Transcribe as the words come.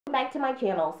back to my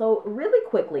channel. So really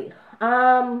quickly,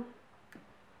 I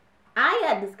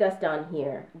had discussed on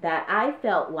here that I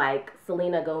felt like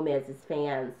Selena Gomez's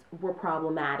fans were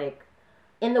problematic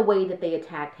in the way that they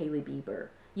attacked Hailey Bieber.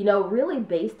 You know, really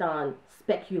based on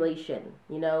speculation,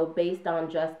 you know, based on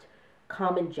just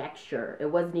common gesture. It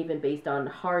wasn't even based on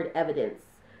hard evidence.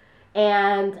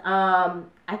 And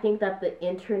I think that the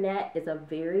internet is a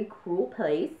very cruel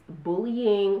place.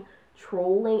 Bullying,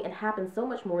 trolling, it happens so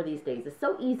much more these days. It's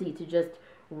so easy to just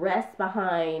rest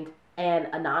behind an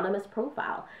anonymous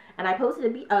profile. And I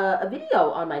posted a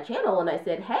video on my channel and I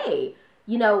said, hey,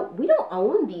 you know, we don't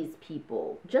own these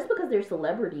people. Just because they're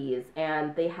celebrities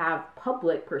and they have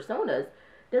public personas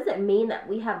doesn't mean that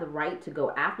we have the right to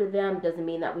go after them, doesn't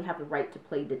mean that we have the right to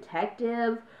play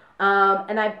detective.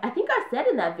 And I think I said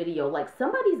in that video, like,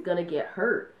 somebody's gonna get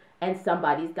hurt and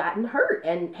somebody's gotten hurt.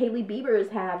 And Hailey Bieber is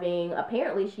having,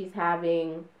 apparently she's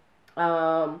having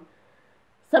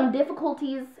some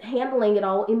difficulties handling it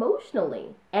all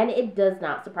emotionally. And it does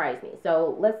not surprise me.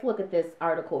 So let's look at this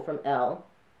article from Elle.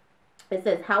 It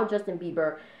says how Justin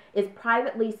Bieber is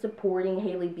privately supporting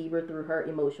Hailey Bieber through her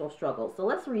emotional struggles. So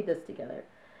let's read this together.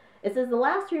 It says the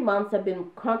last 3 months have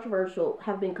been controversial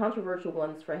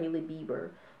ones for Hailey Bieber,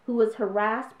 who was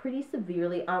harassed pretty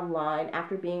severely online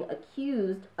after being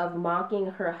accused of mocking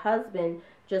her husband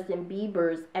Justin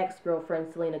Bieber's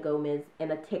ex-girlfriend Selena Gomez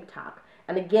in a TikTok.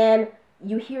 And again,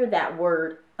 you hear that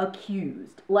word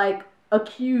accused, like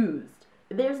accused.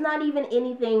 There's not even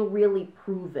anything really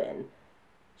proven.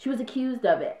 She was accused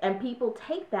of it, and people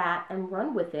take that and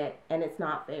run with it, and it's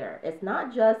not fair. It's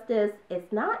not justice.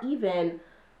 It's not even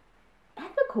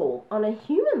ethical on a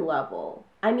human level.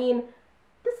 I mean,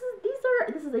 this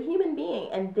is a human being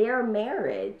and their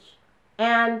marriage,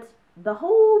 and the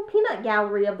whole peanut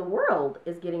gallery of the world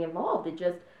is getting involved.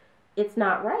 It's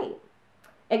not right.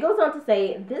 It goes on to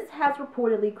say this has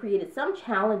reportedly created some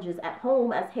challenges at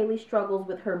home as Hailey struggles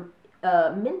with her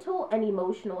mental and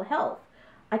emotional health.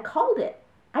 I called it.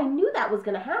 I knew that was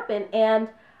going to happen, and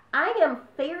I am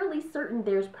fairly certain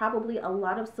there's probably a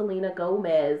lot of Selena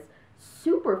Gomez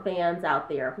super fans out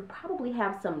there who probably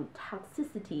have some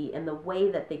toxicity in the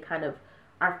way that they kind of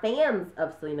are fans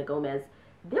of Selena Gomez.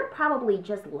 They're probably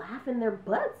just laughing their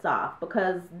butts off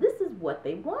because this is what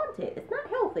they wanted. It's not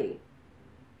healthy.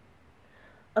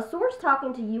 A source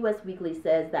talking to US Weekly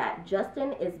says that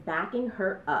Justin is backing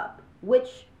her up,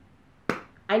 which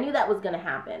I knew that was going to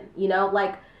happen. You know,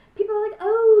 like, people are like,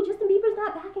 oh, Justin Bieber's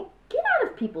not backing. Get out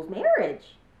of people's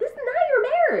marriage. This is not your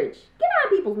marriage. Get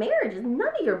out of people's marriage. It's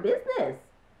none of your business.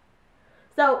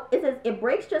 So it says, it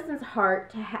breaks Justin's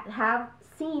heart to have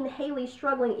seen Hailey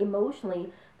struggling emotionally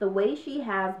the way she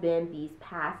has been these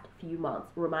past few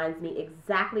months. Reminds me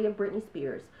exactly of Britney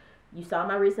Spears. You saw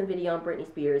my recent video on Britney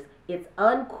Spears. It's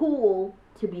uncool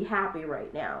to be happy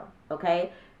right now,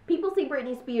 okay? People see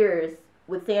Britney Spears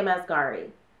with Sam Asghari.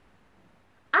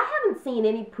 I haven't seen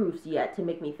any proofs yet to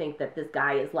make me think that this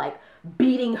guy is like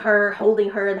beating her, holding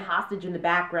her in hostage in the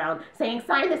background, saying,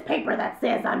 sign this paper that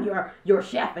says I'm your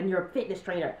chef and your fitness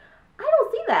trainer. I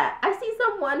don't see that. I see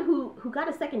someone who got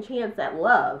a second chance at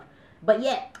love, but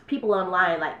yet people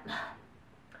online like,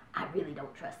 I really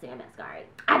don't trust Sam Asghari.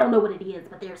 I don't know what it is,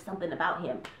 but there's something about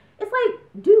him. It's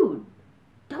like, dude,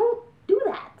 don't do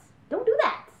that. Don't do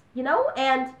that, you know?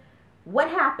 And what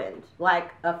happened?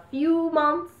 Like a few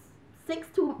months, 6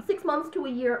 months to a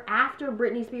year after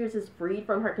Britney Spears is freed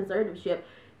from her conservatorship,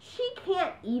 she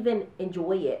can't even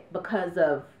enjoy it because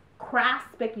of crass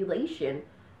speculation,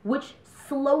 which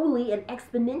slowly and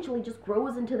exponentially just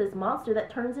grows into this monster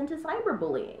that turns into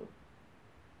cyberbullying.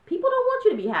 People don't want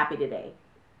you to be happy today.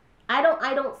 I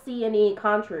don't see any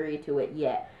contrary to it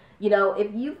yet. You know,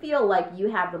 if you feel like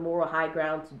you have the moral high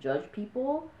ground to judge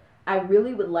people, I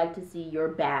really would like to see your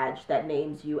badge that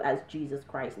names you as Jesus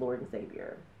Christ, Lord and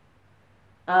Savior.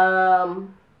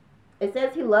 It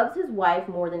says he loves his wife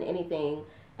more than anything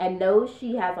and knows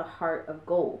she has a heart of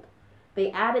gold.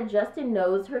 They added Justin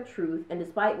knows her truth, and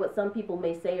despite what some people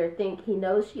may say or think, he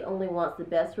knows she only wants the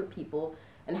best for people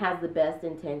and has the best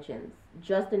intentions.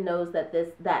 Justin knows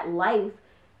that life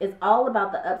is all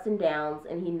about the ups and downs,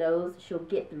 and he knows she'll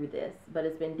get through this, but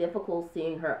it's been difficult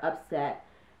seeing her upset,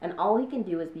 and all he can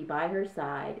do is be by her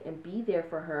side and be there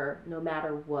for her no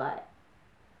matter what.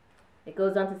 It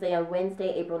goes on to say on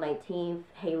Wednesday, April 19th,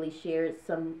 Hailey shared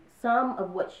some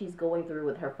of what she's going through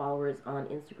with her followers on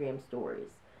Instagram stories.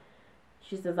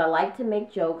 She says, I like to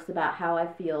make jokes about how I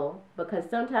feel because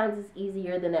sometimes it's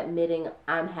easier than admitting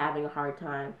I'm having a hard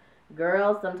time.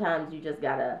 Girl, sometimes you just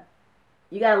gotta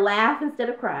laugh instead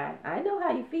of cry. I know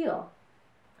how you feel.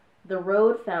 The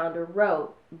Road founder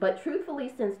wrote, But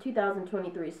truthfully, since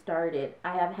 2023 started,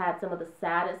 I have had some of the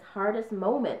saddest, hardest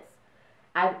moments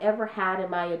I've ever had in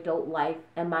my adult life,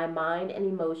 and my mind and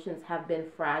emotions have been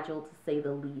fragile to say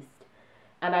the least.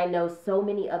 And I know so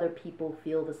many other people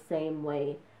feel the same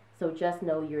way. So just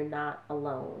know you're not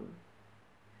alone.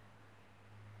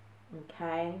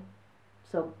 Okay?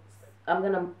 So I'm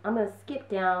gonna skip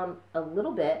down a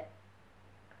little bit.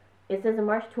 It says in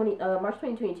March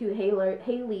 2022,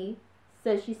 Hailey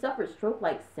says she suffered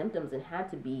stroke-like symptoms and had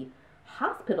to be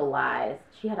hospitalized.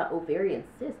 She had an ovarian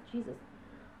cyst. Jesus.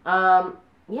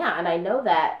 Yeah, and I know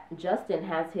that Justin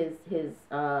has his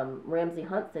Ramsey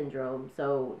Hunt syndrome,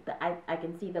 so I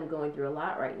can see them going through a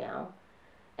lot right now.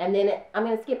 And then I'm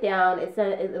gonna skip down.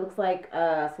 It looks like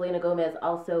Selena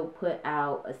also put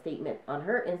out a statement on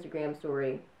her Instagram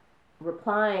story,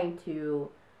 replying to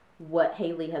what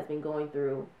Hailey has been going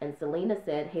through. And Selena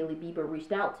said, Hailey Bieber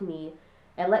reached out to me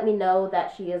and let me know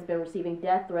that she has been receiving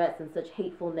death threats and such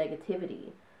hateful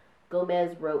negativity.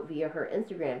 Gomez wrote via her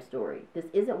Instagram story, "This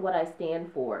isn't what I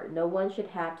stand for. No one should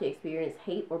have to experience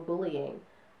hate or bullying.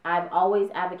 I've always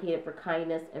advocated for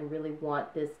kindness and really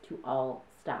want this to all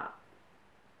stop."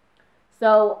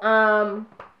 So,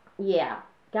 yeah.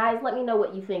 Guys, let me know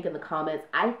what you think in the comments.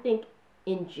 I think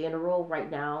in general right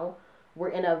now, we're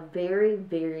in a very,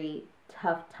 very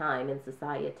tough time in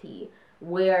society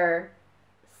where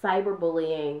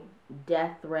cyberbullying,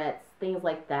 death threats, things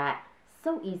like that,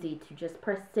 so easy to just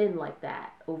press send like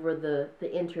that over the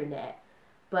internet.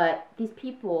 But these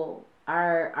people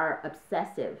are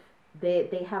obsessive.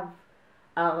 They have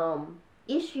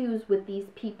issues with these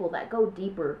people that go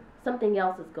deeper. Something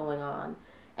else is going on.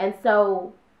 And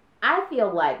so I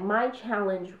feel like my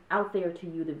challenge out there to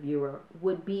you, the viewer,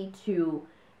 would be to,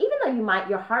 even though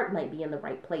your heart might be in the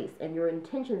right place and your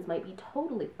intentions might be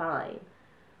totally fine,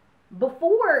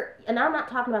 before, and I'm not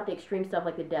talking about the extreme stuff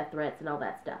like the death threats and all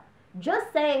that stuff,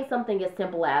 just saying something as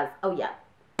simple as, oh yeah,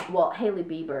 well, Hailey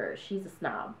Bieber, she's a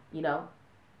snob, you know,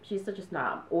 she's such a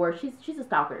snob, or she's a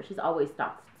stalker, she's always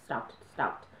stalked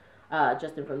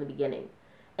Justin from the beginning.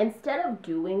 Instead of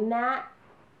doing that,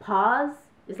 pause.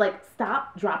 It's like,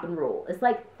 stop, drop, and roll. It's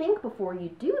like, think before you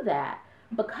do that,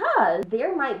 because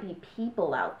there might be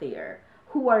people out there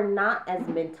who are not as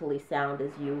mentally sound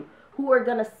as you, who are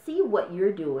gonna see what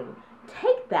you're doing,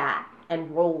 take that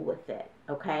and roll with it,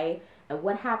 okay? And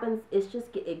what happens is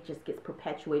it just gets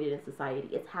perpetuated in society.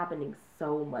 It's happening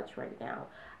so much right now.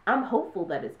 I'm hopeful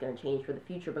that it's gonna change for the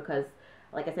future because,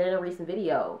 like I said in a recent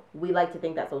video, we like to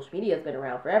think that social media has been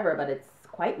around forever, but it's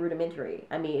quite rudimentary.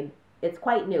 I mean, it's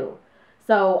quite new.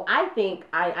 So I think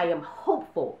I am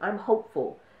hopeful. I'm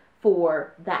hopeful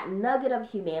for that nugget of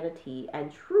humanity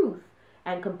and truth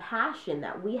and compassion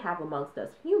that we have amongst us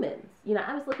humans. You know,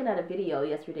 I was looking at a video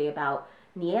yesterday about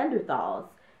Neanderthals,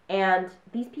 and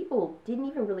these people didn't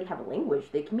even really have a language.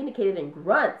 They communicated in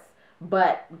grunts,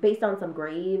 but based on some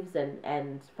graves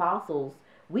and fossils,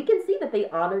 we can see that they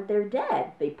honored their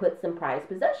dead. They put some prized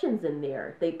possessions in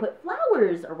there. They put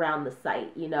flowers around the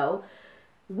site, you know.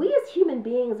 We as human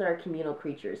beings are communal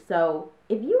creatures. So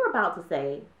if you're about to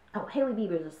say, oh, Hailey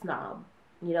Bieber's a snob,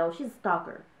 you know, she's a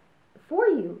stalker, before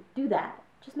you do that,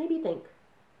 just maybe think.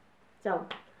 So,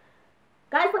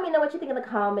 guys, let me know what you think in the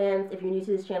comments. If you're new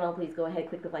to this channel, please go ahead,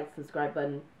 click the like, subscribe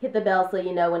button, hit the bell so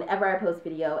you know whenever I post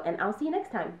video, and I'll see you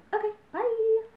next time. Okay.